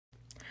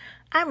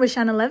I'm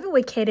ReShawna Leaven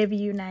with KW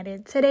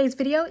United. Today's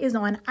video is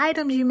on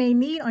items you may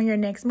need on your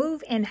next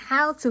move and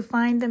how to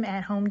find them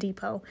at Home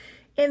Depot.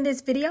 In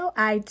this video,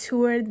 I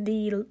toured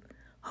the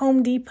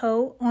Home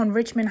Depot on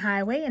Richmond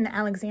Highway in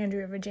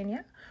Alexandria,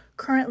 Virginia.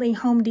 Currently,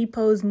 Home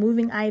Depot's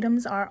moving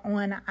items are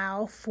on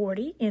aisle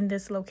 40 in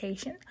this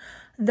location.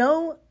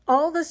 Though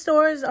all the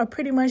stores are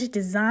pretty much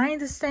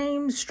designed the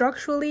same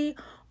structurally,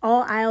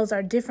 all aisles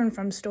are different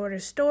from store to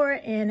store,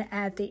 and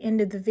at the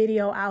end of the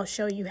video, I'll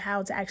show you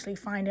how to actually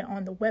find it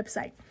on the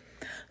website.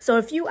 So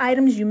a few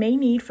items you may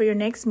need for your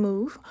next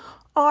move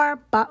are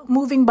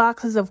moving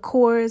boxes of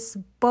cords,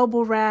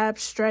 bubble wrap,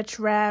 stretch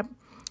wrap,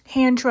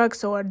 hand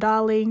trucks or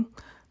dolly,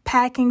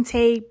 packing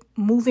tape,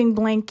 moving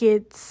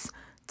blankets,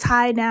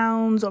 tie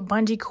downs or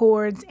bungee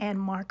cords, and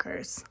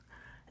markers.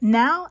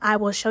 Now I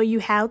will show you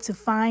how to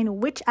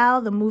find which aisle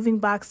the moving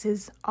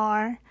boxes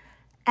are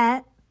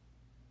at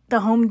the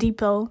Home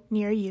Depot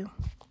near you.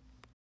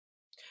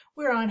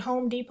 We're on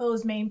Home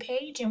Depot's main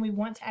page and we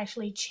want to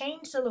actually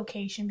change the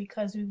location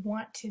because we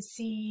want to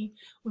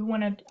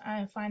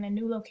find a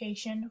new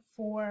location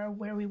for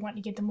where we want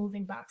to get the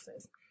moving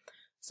boxes.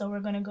 So we're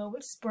going to go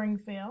with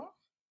Springfield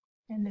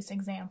in this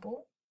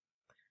example.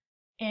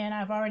 And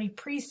I've already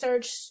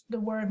pre-searched the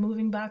word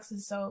moving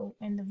boxes, so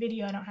in the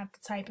video I don't have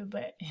to type it,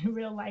 but in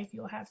real life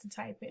you'll have to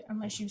type it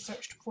unless you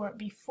searched for it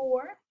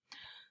before.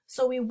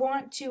 So we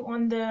want to,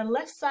 on the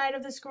left side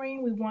of the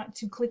screen, we want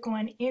to click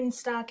on In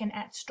Stock and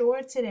At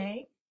Store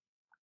Today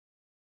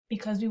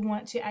because we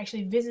want to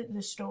actually visit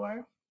the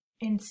store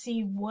and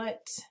see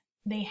what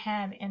they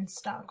have in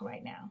stock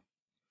right now.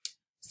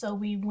 So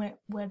we went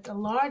with a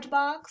large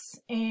box,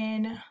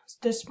 and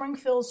the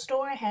Springfield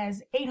store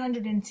has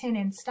 810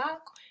 in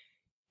stock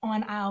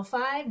on aisle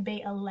 5,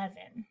 bay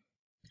 11.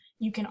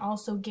 You can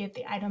also get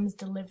the items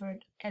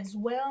delivered as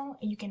well,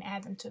 and you can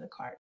add them to the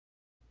cart.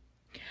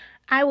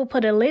 I will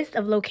put a list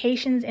of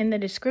locations in the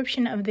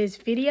description of this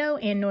video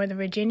in Northern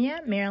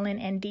Virginia, Maryland,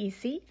 and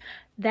DC.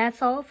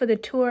 That's all for the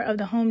tour of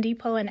the Home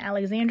Depot in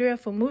Alexandria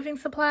for moving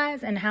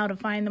supplies and how to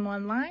find them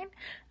online.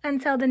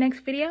 Until the next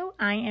video,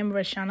 I am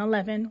ReShawna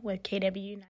Leaven with KW United.